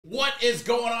What is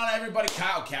going on, everybody?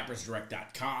 Kyle,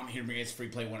 CappersDirect.com, here to bring you guys free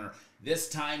play winner. This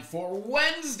time for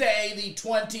Wednesday, the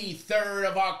 23rd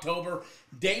of October,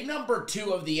 day number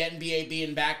 2 of the NBA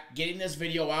being back. Getting this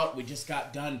video out, we just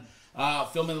got done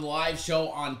filming the live show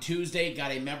on Tuesday.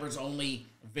 Got a members-only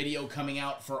video coming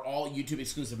out for all YouTube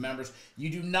exclusive members. You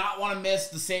do not want to miss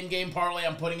the same game parlay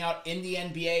I'm putting out in the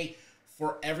NBA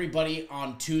for everybody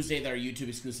on Tuesday that are YouTube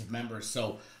exclusive members.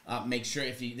 So make sure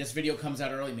if this video comes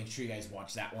out early, make sure you guys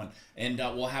watch that one. And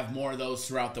we'll have more of those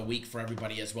throughout the week for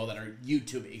everybody as well that are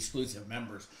YouTube exclusive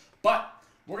members. But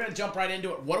we're going to jump right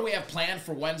into it. What do we have planned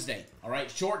for Wednesday? All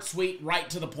right, short, sweet, right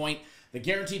to the point. The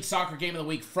guaranteed soccer game of the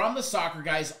week from the Soccer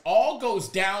Guys all goes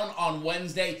down on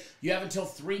Wednesday. You have until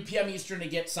 3 p.m. Eastern to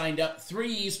get signed up.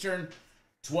 3 Eastern,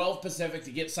 12 Pacific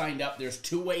to get signed up. There's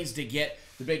 2 ways to get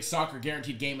the big soccer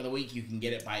guaranteed game of the week. You can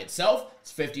get it by itself.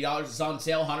 It's $50. It's on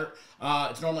sale.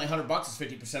 It's normally $100. It's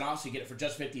 50% off, so you get it for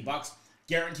just $50.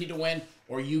 Guaranteed to win,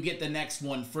 or you get the next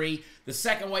one free. The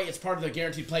second way, it's part of the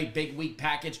Guaranteed Play Big Week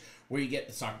package, where you get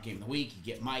the soccer game of the week, you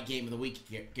get my game of the week,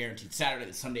 you get Guaranteed Saturday,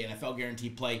 the Sunday NFL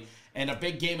Guaranteed Play, and a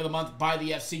big game of the month by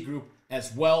the FC group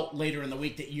as well later in the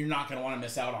week that you're not going to want to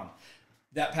miss out on.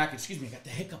 That package, excuse me, I got the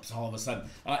hiccups all of a sudden,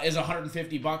 is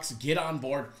 $150. Get on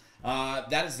board.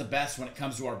 That is the best when it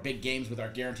comes to our big games with our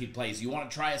guaranteed plays. You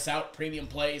want to try us out, premium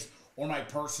plays, or my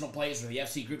personal plays, or the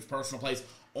FC group's personal plays,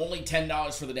 only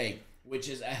 $10 for the day, which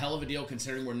is a hell of a deal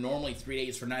considering we're normally 3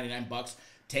 days for $99.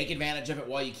 Take advantage of it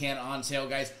while you can on sale,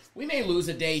 guys. We may lose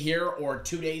a day here or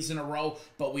 2 days in a row,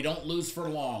 but we don't lose for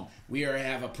long. We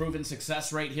have a proven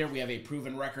success rate here. We have a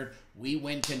proven record. We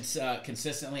win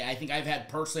consistently. I think I've had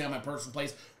personally on my personal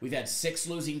plays, we've had 6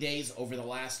 losing days over the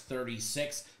last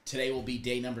 36. Today will be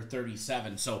day number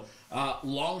 37. So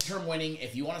long-term winning,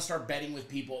 if you want to start betting with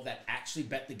people that actually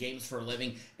bet the games for a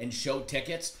living and show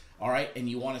tickets, all right, and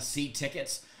you want to see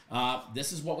tickets,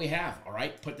 this is what we have, all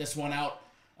right? Put this one out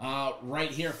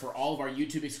right here for all of our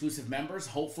YouTube exclusive members.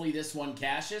 Hopefully this one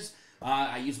cashes.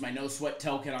 I used my no sweat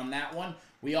token on that one.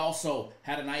 We also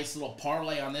had a nice little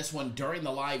parlay on this one during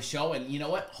the live show, and you know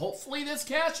what? Hopefully this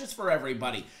cashes for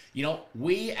everybody. You know,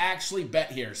 we actually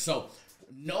bet here. So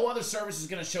no other service is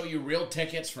going to show you real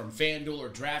tickets from FanDuel or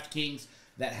DraftKings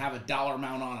that have a dollar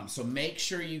amount on them. So make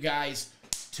sure you guys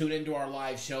tune into our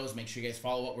live shows. Make sure you guys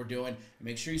follow what we're doing. And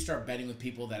make sure you start betting with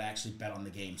people that actually bet on the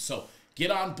game. So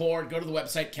get on board. Go to the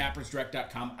website,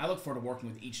 CappersDirect.com. I look forward to working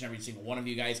with each and every single one of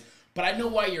you guys. But I know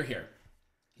why you're here.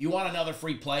 You want another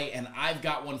free play, and I've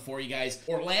got one for you guys.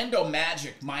 Orlando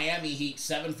Magic, Miami Heat,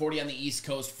 740 on the East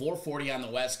Coast, 440 on the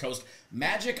West Coast.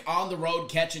 Magic on the road,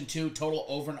 catching 2, total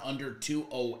over and under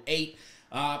 208.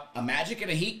 A Magic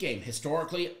and a Heat game,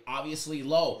 historically, obviously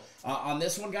low. On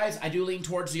this one, guys, I do lean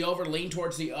towards the over, lean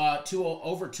towards the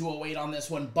over 208 on this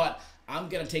one, but I'm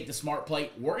going to take the smart play.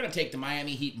 We're going to take the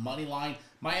Miami Heat money line.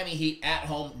 Miami Heat at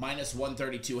home, minus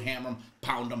 132. Hammer them,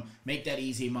 pound them, make that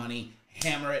easy money.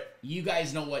 Hammer it. You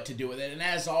guys know what to do with it. And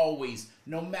as always,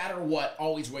 no matter what,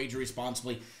 always wager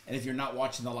responsibly. And if you're not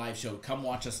watching the live show, come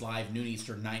watch us live, noon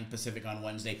Eastern, 9 Pacific on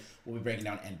Wednesday. We'll be breaking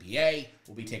down NBA.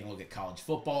 We'll be taking a look at college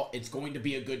football. It's going to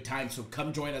be a good time, so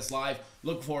come join us live.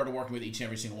 Look forward to working with each and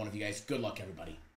every single one of you guys. Good luck, everybody.